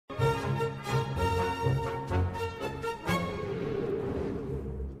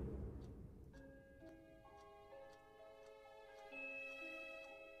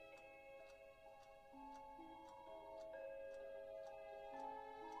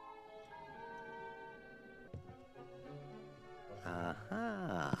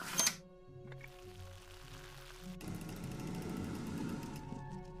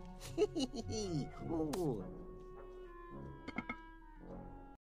Ooh.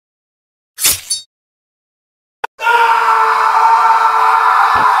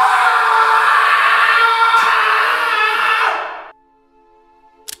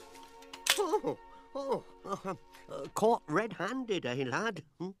 Caught red-handed, eh, lad?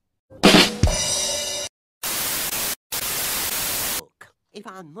 Look, if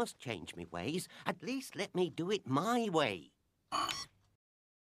I must change me ways, at least let me do it my way.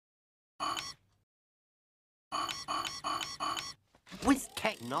 With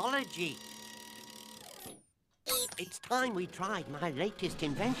technology. It's time we tried my latest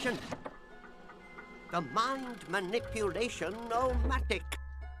invention. The mind manipulation nomadic.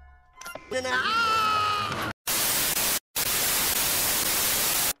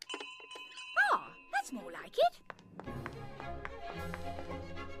 That's more like it.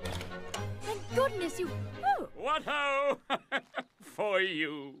 Thank goodness you... Oh. What ho! For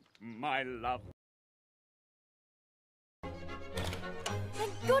you, my love.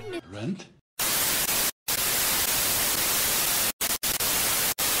 Thank goodness... Rent?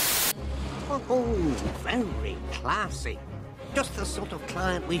 Oh, very classy. Just the sort of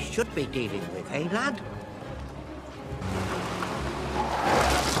client we should be dealing with, eh, lad?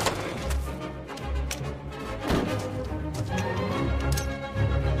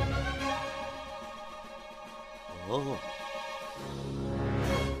 Oh.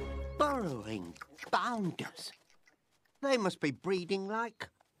 Burrowing bounders. They must be breeding like,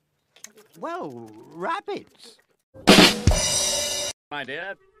 well, rabbits. My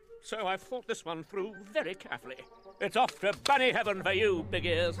dear, so I've thought this one through very carefully. It's off to bunny heaven for you, big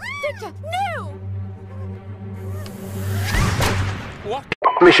ears. Victor, no! What?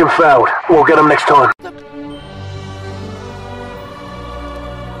 Mission failed. We'll get them next time.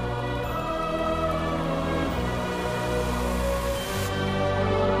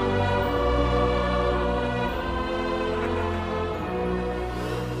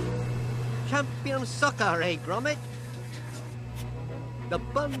 Champion sucker, eh, Gromit? The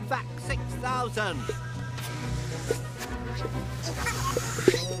Bun-Back 6000.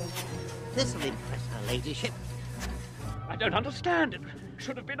 This'll impress her ladyship. I don't understand. It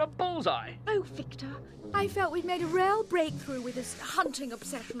should have been a bullseye. Oh, Victor, I felt we'd made a real breakthrough with this hunting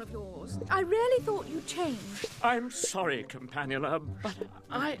obsession of yours. I really thought you'd change. I'm sorry, Companioner, but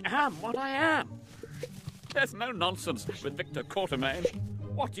I am what I am. There's no nonsense with Victor Quartermain.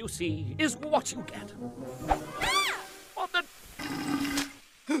 What you see is what you get. What the...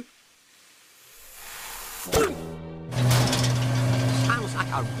 Sounds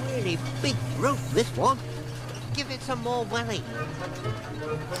like a really big brute, this one. Give it some more welly.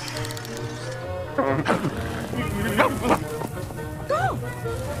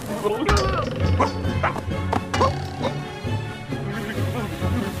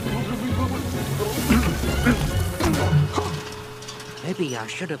 Maybe I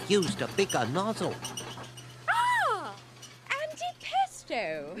should have used a bigger nozzle. Ah!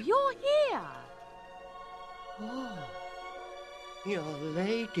 Antipesto, you're here. Oh, your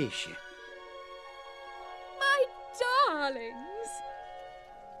ladyship. My darlings.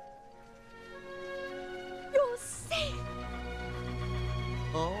 You're safe.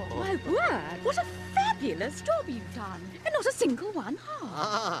 Oh. My word, what a fabulous job you've done. And not a single one harm.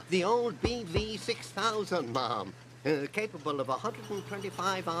 Ah, the old BV 6000, ma'am. Capable of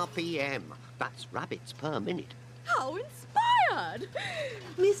 125 RPM. That's rabbits per minute. How inspired!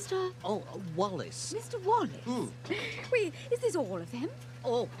 Mr. Oh, Wallace. Mr. Wallace? Wait, is this all of them?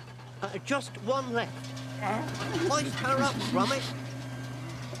 Oh, just one left. Hoist her up, Gromit.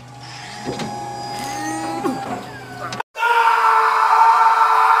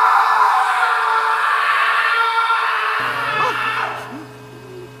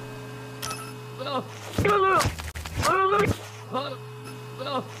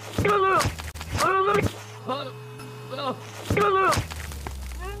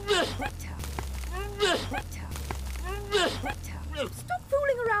 Stop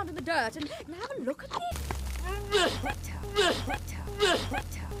fooling around in the dirt and have a look at this.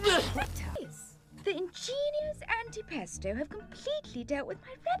 The ingenious Antipesto have completely dealt with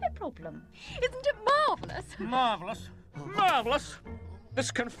my rabbit problem. Isn't it marvellous? Marvellous. Marvellous.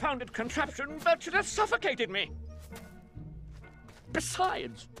 This confounded contraption virtually suffocated me.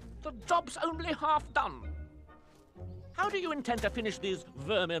 Besides, the job's only half done. How do you intend to finish these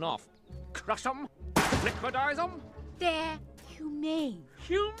vermin off? Crush them? Liquidize them? They're humane.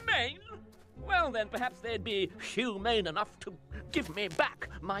 Humane? Well, then perhaps they'd be humane enough to give me back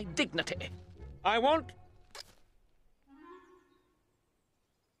my dignity. I want...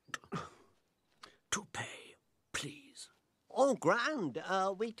 to pay, please. Oh, grand.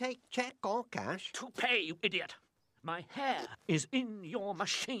 We take cheque or cash? To pay, you idiot. My hair is in your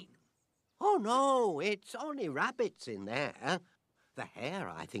machine. Oh, no, it's only rabbits in there. The hare,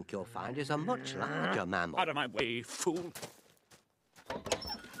 I think you'll find, is a much larger mammal. Out of my way, fool.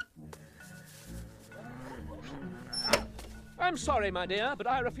 I'm sorry, my dear, but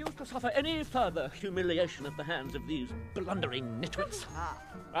I refuse to suffer any further humiliation at the hands of these blundering nitwits.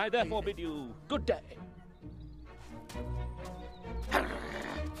 I therefore bid you good day.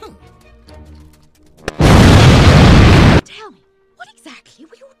 Tell me, what exactly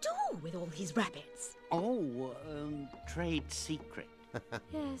will you do with all these rabbits? Oh, trade secret.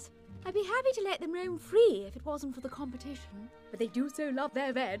 Yes, I'd be happy to let them roam free if it wasn't for the competition. But they do so love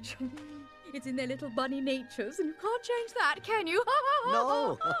their veg. It's in their little bunny natures, and you can't change that, can you?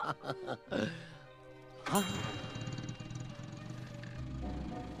 No.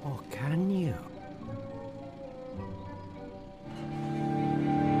 Or can you?